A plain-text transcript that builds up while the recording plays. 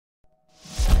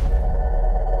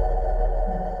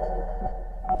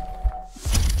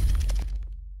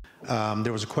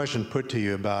there was a question put to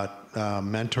you about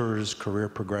mentors, career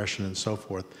progression, and so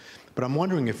forth. But I'm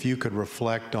wondering if you could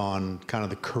reflect on kind of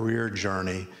the career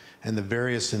journey and the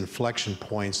various inflection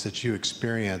points that you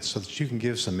experienced so that you can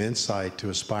give some insight to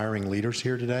aspiring leaders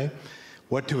here today,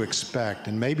 what to expect.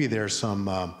 And maybe there's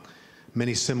some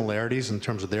many similarities in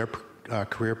terms of their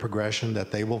career progression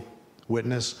that they will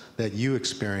witness that you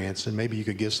experience, and maybe you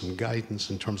could give some guidance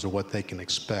in terms of what they can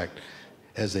expect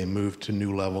as they move to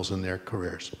new levels in their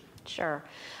careers. Sure.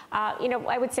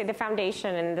 I would say the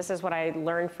foundation, and this is what I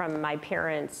learned from my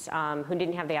parents who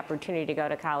didn't have the opportunity to go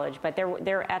to college, but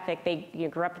their ethic, they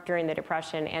grew up during the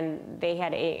Depression, and they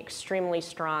had an extremely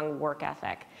strong work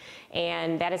ethic.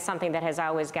 And that is something that has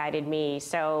always guided me.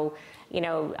 So,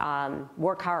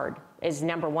 work hard is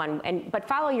number one, but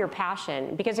follow your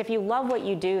passion, because if you love what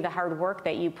you do, the hard work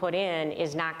that you put in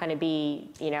is not going to be,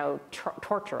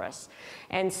 torturous.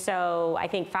 And so I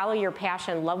think follow your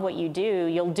passion, love what you do,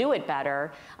 you'll do it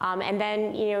better. And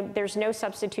then, there's no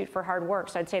substitute for hard work.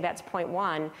 So I'd say that's point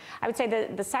one. I would say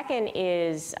the second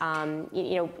is,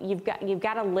 you've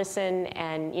got to listen,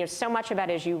 and, so much about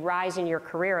as you rise in your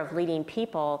career of leading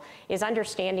people is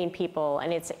understanding people,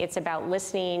 and it's about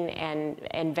listening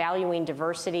and valuing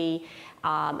diversity.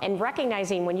 And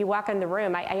recognizing when you walk in the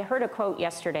room, I heard a quote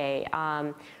yesterday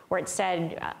where it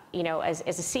said, as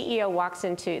a CEO walks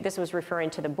into, this was referring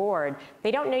to the board,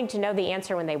 they don't need to know the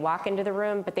answer when they walk into the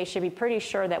room, but they should be pretty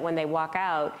sure that when they walk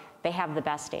out, they have the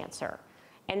best answer.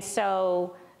 And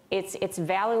so it's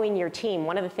valuing your team.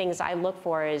 One of the things I look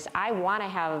for is I want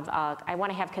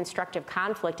to have constructive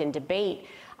conflict and debate.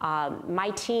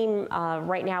 My team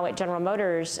right now at General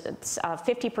Motors,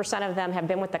 50% of them have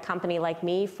been with the company like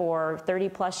me for 30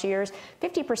 plus years.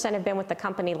 50% have been with the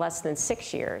company less than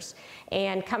 6 years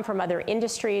and come from other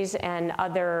industries and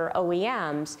other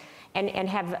OEMs and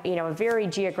have very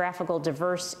geographical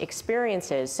diverse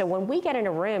experiences. So when we get in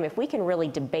a room, if we can really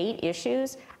debate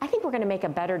issues, I think we're going to make a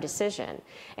better decision.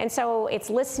 And so it's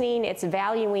listening, it's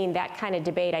valuing that kind of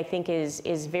debate, I think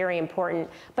is very important.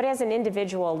 But as an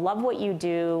individual, love what you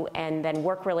do and then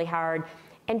work really hard.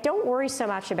 And don't worry so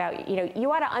much about, you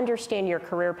ought to understand your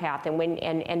career path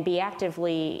and be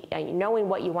actively knowing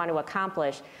what you want to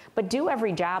accomplish. But do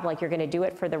every job like you're going to do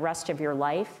it for the rest of your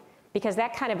life. Because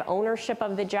that kind of ownership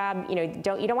of the job, you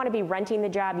don't want to be renting the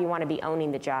job, you want to be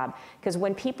owning the job. Because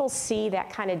when people see that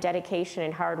kind of dedication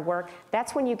and hard work,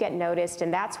 that's when you get noticed,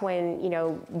 and that's when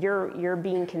you're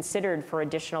being considered for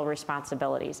additional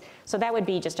responsibilities. So that would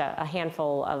be just a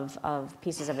handful of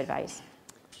pieces of advice.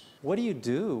 What do you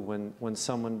do when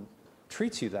someone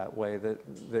treats you that way,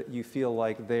 that you feel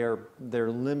like they're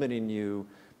limiting you?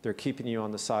 They're keeping you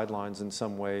on the sidelines in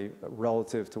some way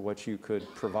relative to what you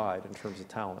could provide in terms of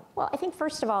talent? Well, I think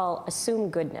first of all,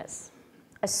 assume goodness.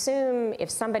 Assume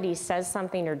if somebody says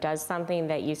something or does something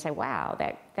that you say, wow,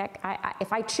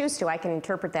 if I choose to, I can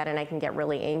interpret that and I can get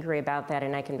really angry about that,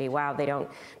 and I can be, wow, they don't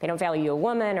value a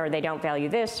woman, or they don't value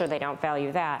this, or they don't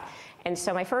value that. And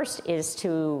so my first is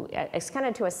kind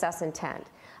of to assess intent.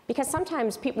 Because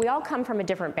sometimes we all come from a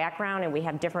different background and we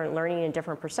have different learning and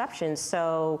different perceptions.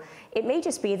 So it may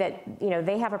just be that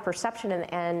they have a perception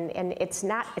and it's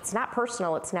not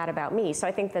personal. It's not about me. So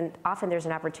I think that often there's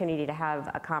an opportunity to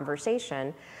have a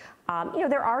conversation.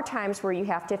 There are times where you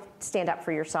have to stand up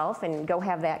for yourself and go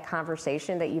have that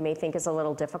conversation that you may think is a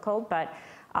little difficult, but.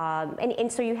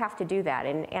 And so you have to do that.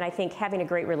 And I think having a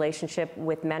great relationship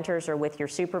with mentors or with your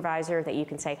supervisor that you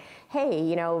can say,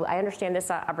 hey, I understand this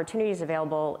opportunity is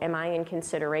available. Am I in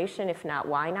consideration? If not,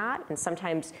 why not? And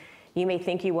sometimes you may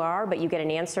think you are, but you get an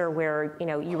answer where,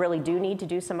 you really do need to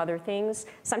do some other things.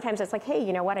 Sometimes it's like, hey,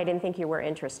 you know what? I didn't think you were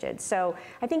interested. So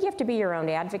I think you have to be your own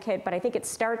advocate, but I think it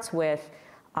starts with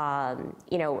a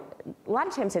lot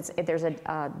of times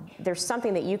there's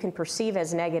something that you can perceive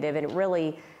as negative, and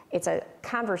it's a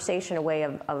conversation, a way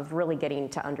of really getting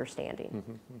to understanding.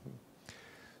 Mm-hmm, mm-hmm.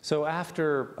 So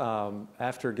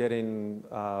after getting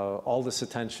all this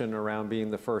attention around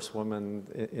being the first woman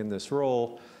in this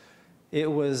role, it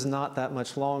was not that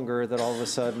much longer that all of a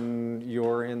sudden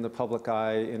you're in the public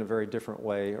eye in a very different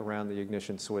way around the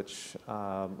ignition switch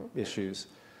issues.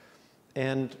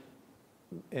 And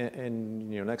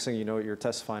next thing you know, you're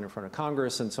testifying in front of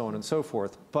Congress and so on and so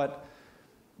forth.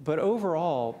 But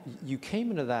overall, you came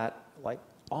into that like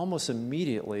almost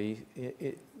immediately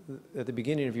at the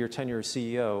beginning of your tenure as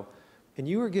CEO, and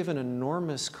you were given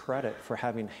enormous credit for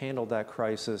having handled that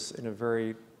crisis in a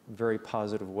very, very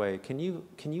positive way. Can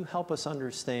you help us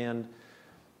understand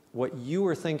what you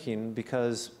were thinking?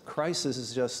 Because crisis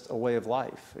is just a way of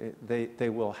life. They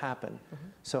will happen. Mm-hmm.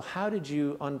 So how did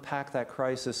you unpack that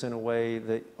crisis in a way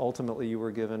that ultimately you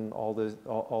were given all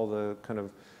the kind of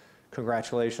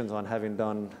congratulations on having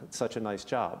done such a nice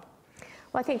job?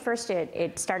 Well, I think first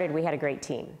it started, we had a great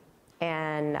team.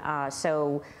 And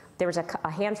so there was a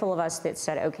handful of us that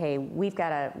said, okay, we've got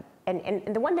to, and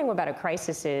the one thing about a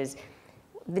crisis is,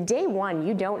 the day one,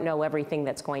 you don't know everything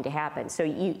that's going to happen. So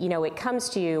you know, it comes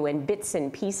to you in bits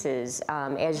and pieces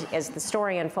as the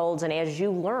story unfolds and as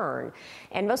you learn.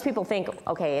 And most people think,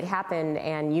 okay, it happened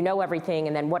and you know everything,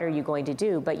 and then what are you going to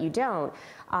do? But you don't.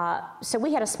 So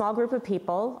we had a small group of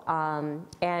people,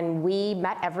 and we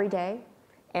met every day.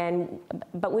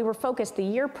 But we were focused the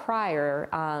year prior,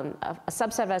 a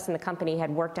subset of us in the company had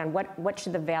worked on what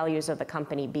should the values of the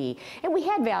company be. And we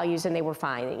had values and they were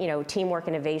fine, you know, teamwork,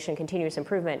 innovation, continuous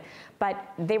improvement,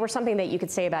 but they were something that you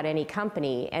could say about any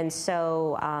company. And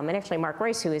so, and actually Mark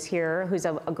Royce, who is here, who's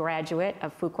a graduate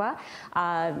of Fuqua,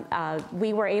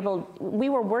 we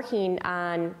were working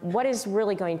on what is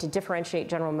really going to differentiate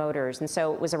General Motors. And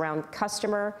so it was around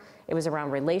customer, it was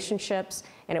around relationships,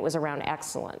 and it was around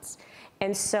excellence.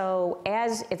 And so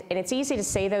and it's easy to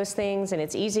say those things, and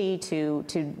it's easy to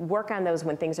work on those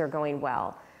when things are going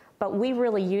well. But we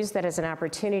really used that as an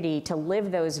opportunity to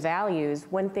live those values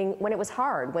when it was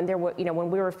hard, when when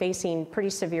we were facing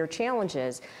pretty severe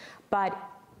challenges. But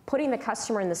putting the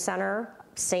customer in the center,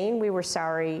 saying we were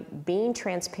sorry, being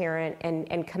transparent,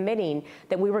 and committing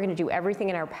that we were going to do everything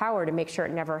in our power to make sure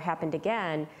it never happened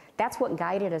again, that's what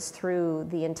guided us through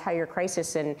the entire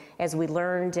crisis, and as we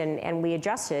learned and we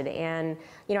adjusted. And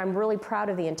you know, I'm really proud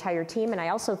of the entire team, and I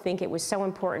also think it was so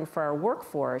important for our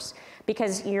workforce,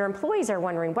 because your employees are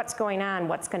wondering what's going on,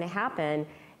 what's going to happen.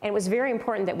 And it was very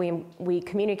important that we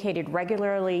communicated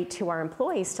regularly to our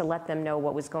employees to let them know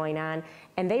what was going on,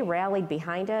 and they rallied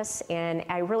behind us. And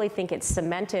I really think it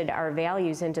cemented our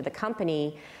values into the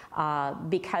company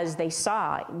because they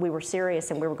saw we were serious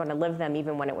and we were going to live them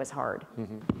even when it was hard.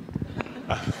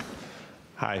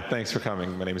 Hi, thanks for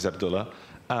coming. My name is Abdullah.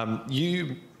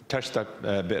 You touched up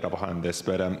a bit upon this,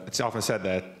 but it's often said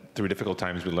that through difficult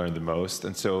times we learn the most.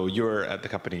 And so you're at the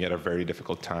company at a very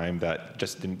difficult time that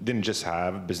didn't just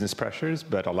have business pressures,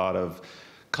 but a lot of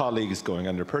colleagues going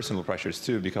under personal pressures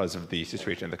too because of the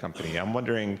situation in the company. I'm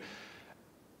wondering,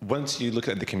 once you looked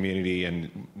at the community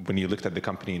and when you looked at the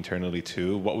company internally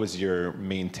too, what was your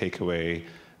main takeaway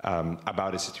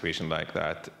about a situation like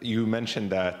that? You mentioned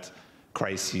that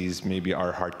crises maybe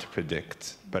are hard to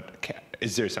predict, but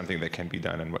is there something that can be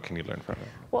done, and what can you learn from it?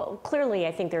 Well, clearly,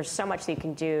 I think there's so much that you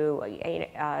can do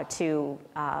to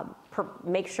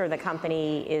make sure the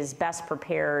company is best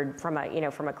prepared from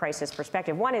a crisis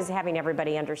perspective. One is having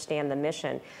everybody understand the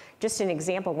mission. Just an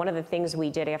example, one of the things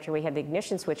we did after we had the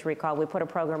ignition switch recall, we put a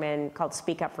program in called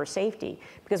Speak Up for Safety,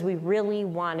 because we really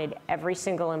wanted every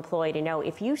single employee to know,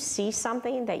 if you see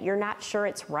something that you're not sure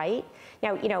it's right.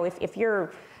 Now, if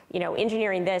you're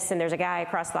engineering this and there's a guy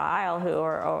across the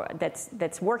aisle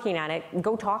that's working on it,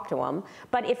 go talk to him.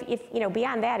 But if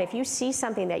beyond that, if you see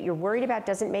something that you're worried about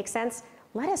doesn't make sense,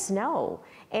 let us know.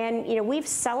 And we've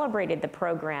celebrated the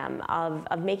program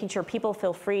of making sure people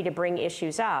feel free to bring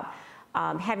issues up.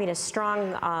 Having a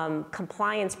strong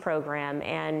compliance program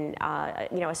and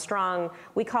a strong,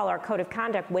 we call our code of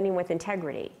conduct Winning with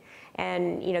Integrity.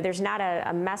 And there's not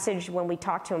a message when we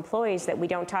talk to employees that we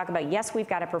don't talk about, yes, we've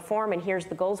got to perform and here's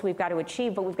the goals we've got to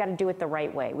achieve, but we've got to do it the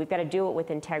right way. We've got to do it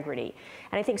with integrity.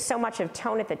 And I think so much of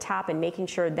tone at the top and making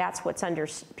sure that's what's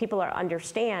people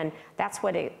understand that's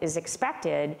what is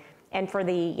expected. And for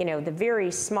the the very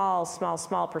small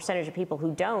percentage of people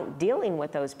who don't, dealing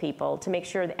with those people to make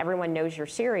sure that everyone knows you're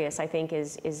serious, I think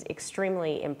is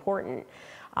extremely important.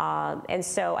 And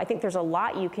so I think there's a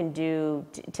lot you can do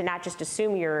to not just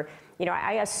assume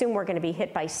I assume we're going to be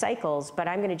hit by cycles, but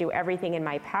I'm going to do everything in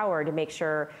my power to make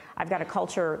sure I've got a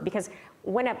culture, because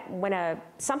when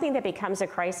something that becomes a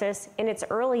crisis, in its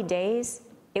early days,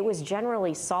 it was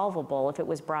generally solvable if it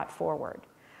was brought forward.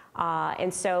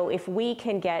 And so if we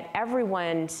can get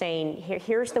everyone saying,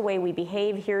 here's the way we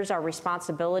behave, here's our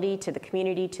responsibility to the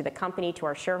community, to the company, to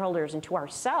our shareholders, and to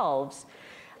ourselves,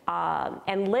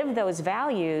 and live those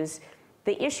values,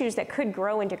 the issues that could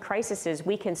grow into crises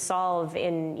we can solve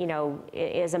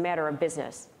as a matter of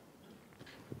business.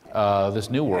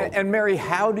 This new world. And Mary,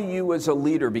 how do you as a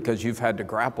leader, because you've had to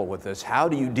grapple with this, how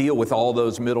do you deal with all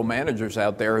those middle managers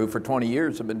out there who for 20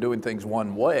 years have been doing things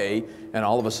one way, and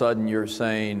all of a sudden you're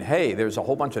saying, hey, there's a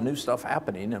whole bunch of new stuff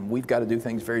happening and we've got to do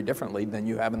things very differently than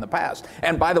you have in the past.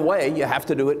 And by the way, you have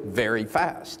to do it very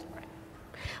fast.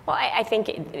 Well, I think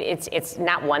it's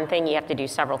not one thing. You have to do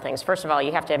several things. First of all,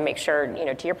 you have to make sure,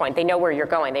 to your point, they know where you're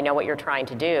going. They know what you're trying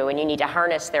to do, and you need to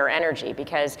harness their energy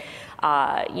because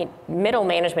middle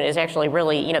management is actually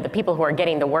really, the people who are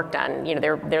getting the work done.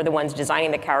 They're the ones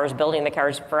designing the cars, building the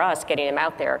cars for us, getting them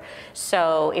out there.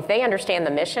 So if they understand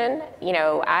the mission,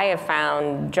 I have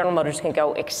found General Motors can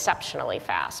go exceptionally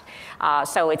fast.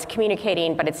 So it's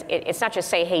communicating, but it's not just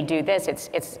say, hey, do this.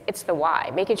 It's the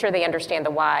why, making sure they understand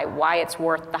the why it's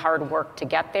worth the hard work to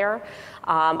get there.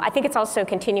 I think it's also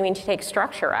continuing to take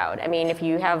structure out. I mean, if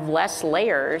you have less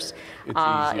layers,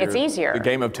 it's easier. The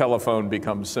game of telephone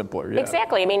becomes simpler. Yeah.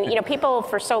 Exactly. I mean, people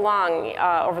for so long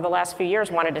over the last few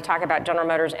years wanted to talk about General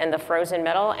Motors and the frozen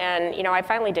middle, and I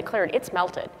finally declared it's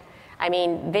melted. I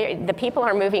mean, the people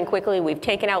are moving quickly. We've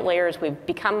taken out layers. We've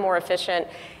become more efficient.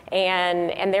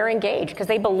 And they're engaged because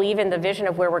they believe in the vision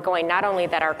of where we're going, not only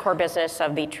that our core business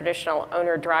of the traditional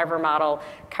owner-driver model,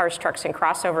 cars, trucks, and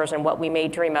crossovers, and what we may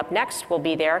dream up next will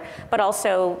be there, but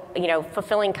also,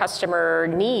 fulfilling customer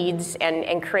needs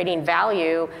and creating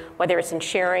value, whether it's in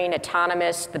sharing,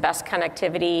 autonomous, the best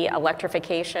connectivity,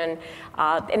 electrification,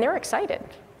 and they're excited.